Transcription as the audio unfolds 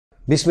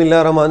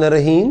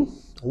Bismillahirrahmanirrahim.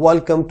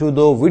 Welcome to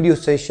the video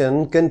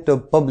session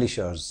Cantab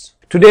Publishers.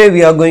 Today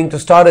we are going to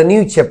start a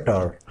new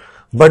chapter.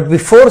 But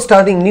before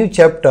starting new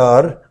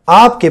chapter,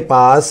 आपके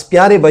पास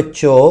प्यारे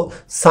बच्चों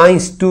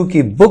science 2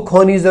 की book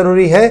होनी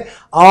जरूरी है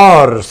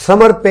और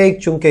समर पैक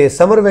चूंकि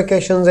समर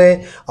वेकेशंस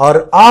हैं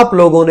और आप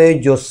लोगों ने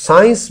जो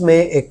साइंस में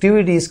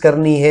एक्टिविटीज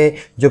करनी है,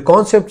 जो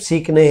कॉन्सेप्ट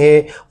सीखने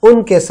हैं,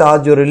 उनके साथ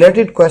जो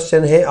रिलेटेड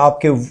क्वेश्चन है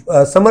आपके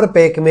समर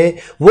पैक में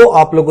वो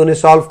आप लोगों ने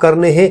सॉल्व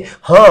करने हैं।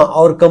 हाँ,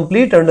 और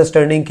कंप्लीट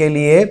अंडरस्टैंडिंग के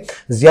लिए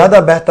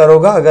ज्यादा बेहतर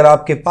होगा अगर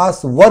आपके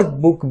पास वर्क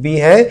बुक भी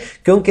है,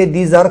 क्योंकि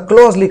दीज आर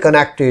क्लोजली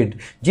कनेक्टेड।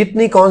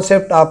 जितनी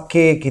कॉन्सेप्ट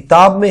आपके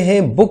किताब में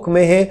है, बुक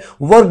में है,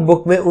 वर्क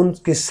बुक में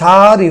उनकी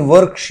सारी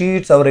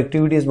वर्कशीट्स और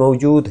एक्टिविटीज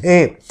मौजूद हैं।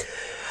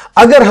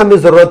 अगर हमें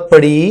जरूरत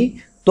पड़ी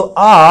तो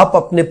आप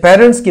अपने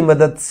पेरेंट्स की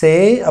मदद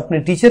से, अपने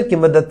टीचर की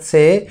मदद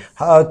से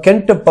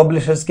कैंटब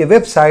पब्लिशर्स के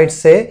वेबसाइट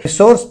से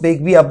रिसोर्स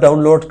पैक भी आप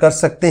डाउनलोड कर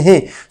सकते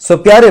हैं। सो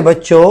प्यारे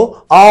बच्चों,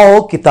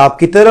 आओ किताब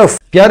की तरफ।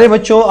 प्यारे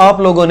बच्चों,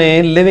 आप लोगों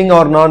ने लिविंग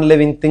और नॉन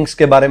लिविंग थिंग्स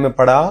के बारे में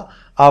पढ़ा,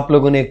 आप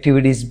लोगों ने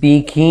एक्टिविटीज भी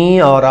की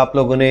और आप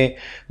लोगों ने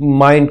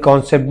माइंड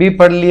कॉन्सेप्ट भी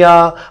पढ़ लिया।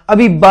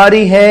 अभी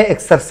बारी है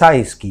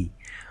एक्सरसाइज की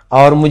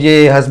और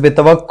मुझे हस्बे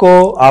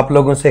तवक्को आप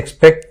लोगों से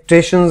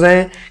एक्सपेक्टेशंस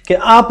हैं कि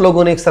आप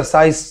लोगों ने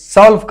एक्सरसाइज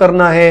सॉल्व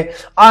करना है।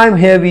 I am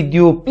here with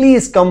you,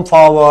 please come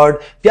forward.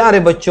 प्यारे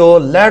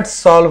बच्चों, let's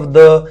solve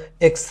the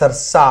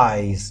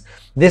exercise.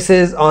 This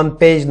is on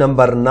page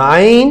number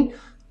 9।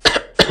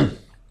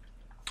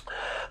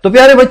 तो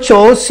प्यारे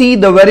बच्चों, see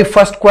the very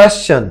first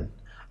question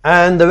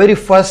and the very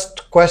first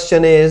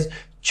question is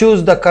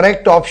choose the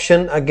correct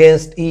option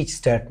against each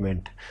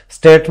statement.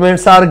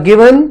 Statements are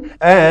given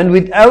and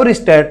with every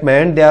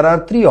statement there are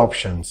 3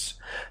 options.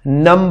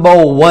 Number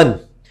 1,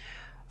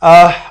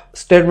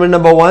 statement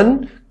number 1,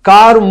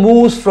 car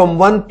moves from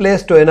one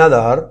place to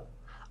another.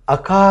 A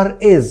car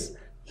is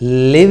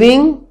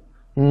living,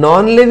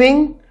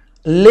 non-living,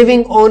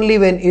 living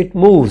only when it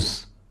moves.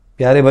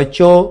 प्यारे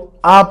बच्चों,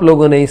 आप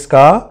लोगों ने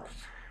इसका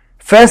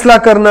फैसला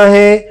करना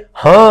है।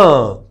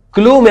 हाँ,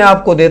 क्लू मैं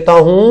आपको देता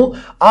हूं।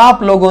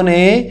 आप लोगों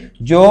ने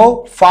जो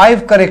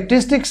 5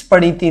 कैरेक्टरिस्टिक्स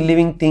पढ़ी थी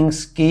लिविंग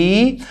थिंग्स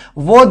की,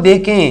 वो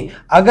देखें।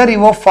 अगर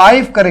वो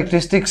 5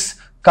 कैरेक्टरिस्टिक्स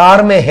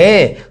कार में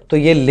है तो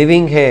ये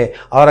लिविंग है,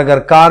 और अगर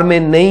कार में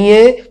नहीं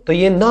है तो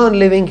ये नॉन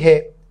लिविंग है।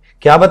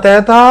 क्या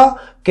बताया था?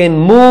 Can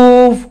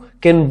move,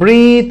 can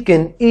breathe,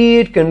 can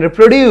eat, can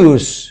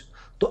reproduce.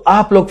 तो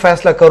आप लोग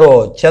फैसला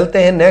करो।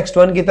 चलते हैं नेक्स्ट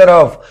वन की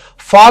तरफ।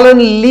 Fallen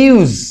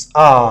leaves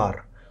are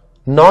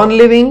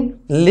non-living,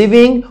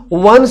 living,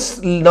 once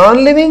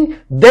non-living,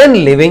 then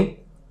living।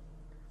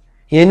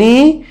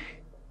 यानी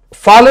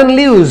fallen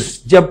leaves,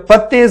 जब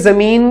पत्ते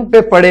जमीन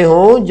पे पड़े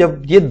हों,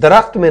 जब ये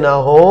दरख्त में ना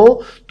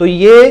हो, तो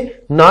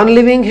ये नॉन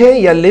लिविंग है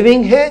या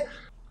लिविंग है,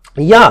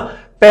 या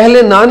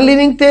पहले नॉन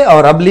लिविंग थे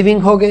और अब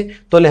लिविंग हो गए।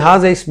 तो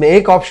लिहाजा इसमें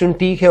एक ऑप्शन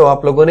ठीक है, वो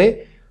आप लोगों ने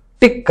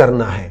टिक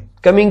करना है।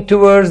 Coming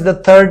towards the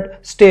third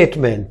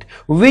statement,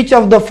 which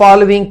of the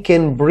following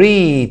can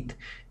breathe?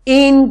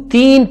 In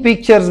 3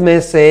 pictures में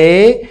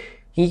से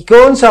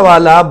कौन सा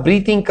वाला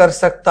ब्रीथिंग कर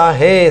सकता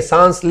है,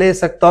 सांस ले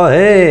सकता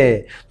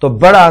है? तो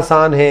बड़ा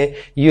आसान है।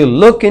 You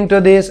look into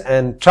this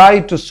and try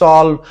to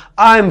solve.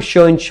 I am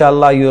sure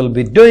इंशाल्लाह you will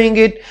be doing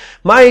it.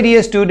 My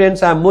dear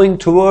students, I am moving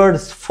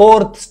towards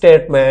 4th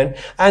statement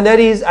and that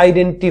is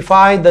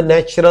identify the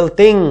natural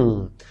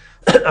thing.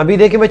 अभी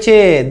देखिए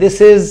बच्चे,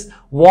 this is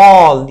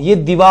wall, ये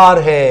दीवार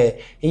है,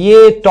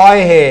 ये toy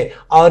है,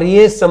 और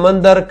ये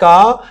समंदर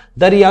का,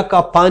 दरिया का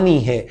पानी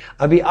है।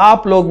 अभी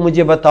आप लोग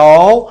मुझे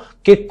बताओ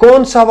कि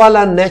कौन सा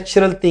वाला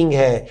नेचुरल थिंग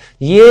है?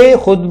 ये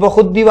खुद ब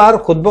खुद दीवार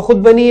खुद ब खुद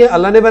बनी है,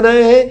 अल्लाह ने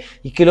बनाया है,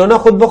 ये खिलौना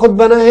खुद ब खुद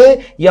बना है,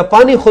 या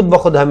पानी खुद ब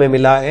खुद हमें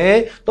मिला है?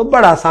 तो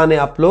बड़ा आसान है,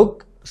 आप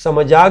लोग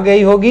समझ आ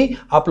गई होगी।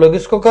 आप लोग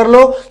इसको कर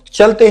लो।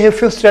 चलते हैं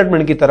 5th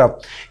स्टेटमेंट की तरफ।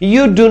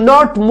 You do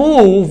not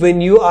move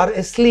when you are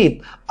asleep.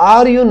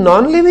 Are you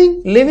non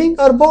living, living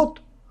और बोथ?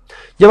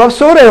 जब आप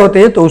सो रहे होते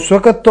हैं तो उस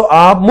वक्त तो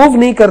आप मूव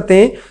नहीं करते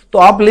हैं, तो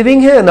आप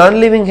लिविंग है, नॉन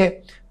लिविंग है?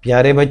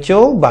 प्यारे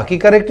बच्चों, बाकी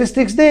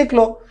कैरेक्टरिस्टिक्स देख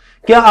लो।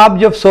 क्या आप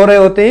जब सो रहे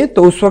होते हैं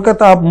तो उस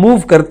वक्त आप मूव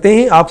करते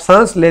हैं, आप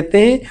सांस लेते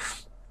हैं,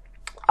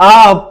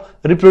 आप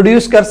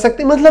रिप्रोड्यूस कर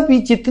सकते हैं? मतलब ये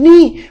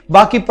जितनी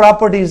बाकी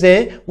प्रॉपर्टीज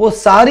हैं वो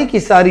सारी की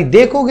सारी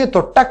देखोगे तो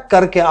टक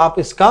करके आप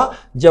इसका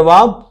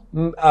जवाब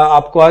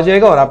आपको आ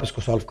जाएगा और आप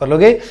इसको सॉल्व कर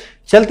लोगे।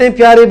 चलते हैं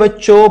प्यारे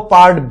बच्चों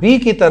पार्ट बी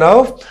की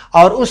तरफ,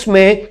 और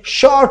उसमें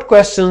शॉर्ट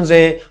क्वेश्चंस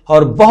हैं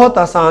और बहुत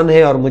आसान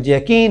है, और मुझे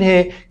यकीन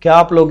है कि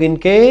आप लोग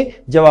इनके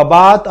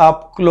जवाबात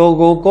आप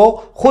लोगों को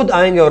खुद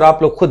आएंगे और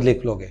आप लोग खुद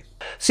लिख लोगे।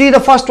 See the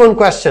first one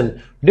question,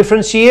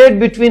 differentiate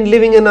between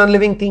living and non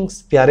living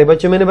things. प्यारे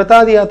बच्चों, मैंने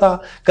बता दिया था,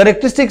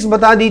 कैरेक्टरिस्टिक्स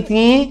बता दी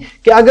थी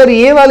कि अगर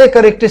ये वाले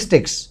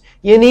कैरेक्टरिस्टिक्स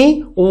यानी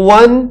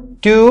 1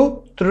 2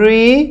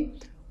 3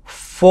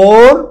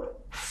 4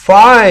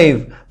 5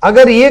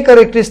 अगर ये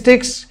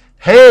कैरेक्टरिस्टिक्स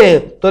हैं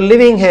तो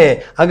लिविंग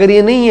है, अगर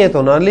ये नहीं है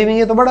तो नॉन लिविंग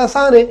है। तो बड़ा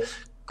आसान है।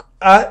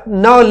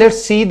 Now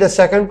let's see the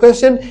second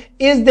question,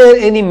 is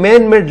there any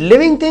man made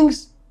living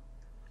things?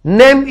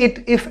 Name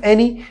it if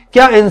any.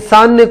 क्या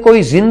इंसान ने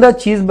कोई जिंदा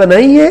चीज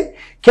बनाई है?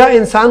 क्या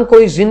इंसान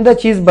कोई जिंदा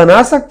चीज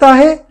बना सकता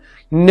है?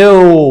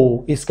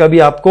 नो। इसका भी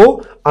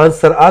आपको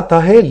आंसर आता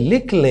है,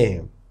 लिख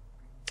लें।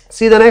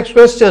 See the next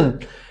question.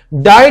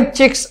 Died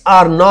chicks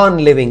are non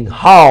living.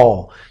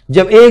 How?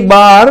 जब एक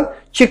बार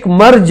चिक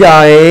मर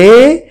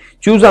जाए,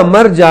 चूजा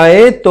मर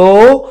जाए, तो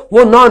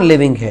वो नॉन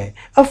लिविंग है।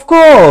 ऑफ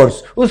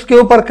कोर्स उसके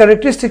ऊपर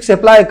कैरेक्टरिस्टिक्स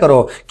अप्लाई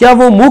करो। क्या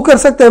वो मूव कर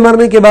सकता है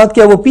मरने के बाद?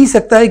 क्या वो पी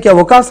सकता है? क्या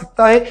वो खा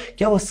सकता है?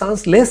 क्या वो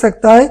सांस ले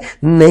सकता है?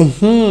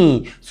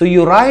 नहीं। So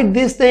you right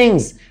this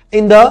things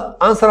in the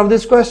answer of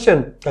this question.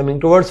 Coming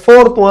towards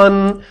fourth one,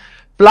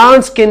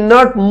 plants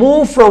cannot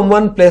move from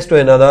one place to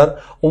another.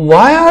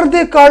 Why are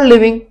they called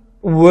living?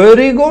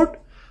 Very good.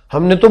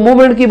 हमने तो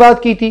मूवमेंट की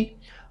बात की थी।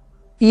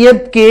 ये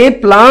के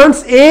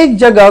plants एक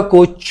जगह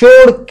को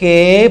छोड़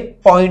के,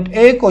 पॉइंट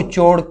ए को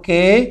छोड़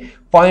के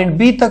पॉइंट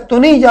बी तक तो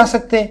नहीं जा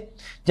सकते।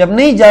 जब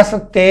नहीं जा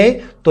सकते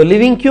तो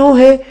लिविंग क्यों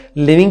है?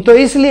 लिविंग तो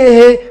इसलिए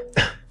है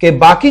कि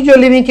बाकी जो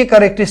लिविंग के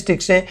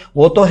कैरेक्टरिस्टिक्स हैं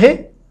वो तो है,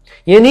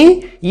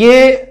 यानी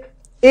ये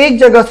एक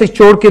जगह से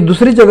छोड़ के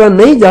दूसरी जगह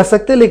नहीं जा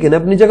सकते, लेकिन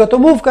अपनी जगह तो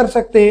मूव कर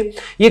सकते हैं।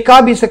 ये खा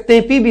भी सकते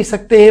हैं, पी भी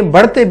सकते हैं,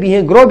 बढ़ते भी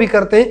हैं, ग्रो भी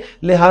करते हैं,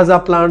 लिहाजा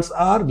plants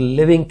are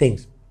living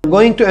things.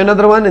 Going to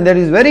another one and that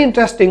is very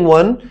interesting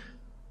one,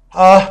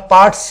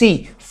 part C.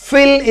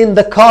 Fill in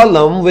the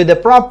column with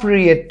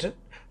appropriate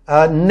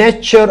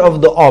nature of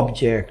the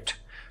object.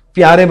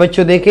 प्यारे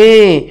बच्चों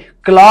देखें,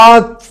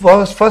 cloth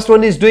first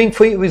one is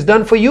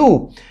done for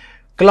you.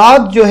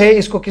 Cloth जो है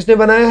इसको किसने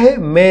बनाया है?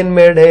 Man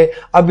made है।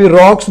 अभी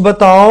रॉक्स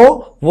बताओ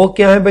वो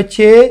क्या है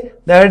बच्चे?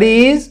 That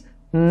is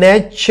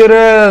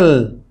natural.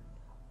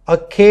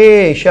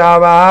 ओके,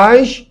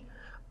 शाबाश।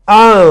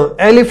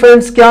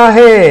 एलिफेंट्स क्या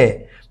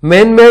है?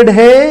 मैन मेड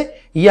है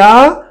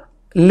या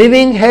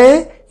लिविंग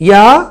है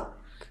या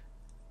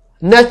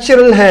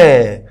नेचुरल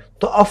है?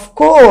 तो of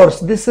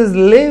course this is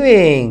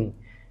living.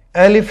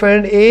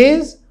 Elephant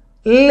is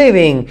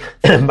living.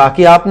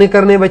 बाकी आपने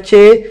करने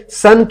बच्चे,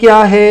 सन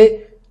क्या है,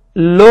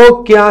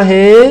 लोग क्या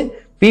है,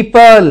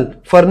 पीपल,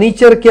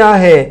 फर्नीचर क्या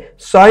है,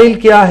 सॉइल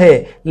क्या है,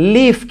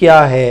 लीफ क्या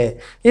है,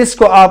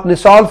 इसको आपने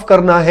सॉल्व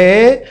करना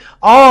है।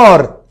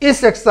 और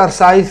इस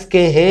एक्सरसाइज के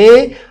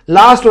हैं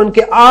लास्ट वन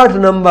के 8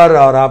 नंबर,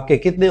 और आपके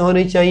कितने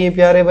होने चाहिए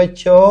प्यारे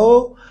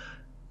बच्चों?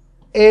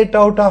 8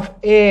 आउट ऑफ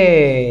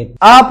 8।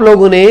 आप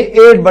लोगों ने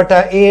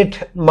 8/8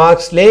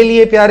 मार्क्स ले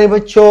लिए प्यारे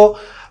बच्चों।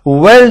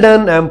 Well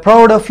done, I am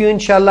proud of you.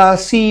 इंशाल्लाह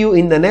सी you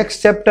in the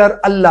next chapter.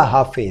 Allah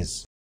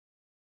Hafiz.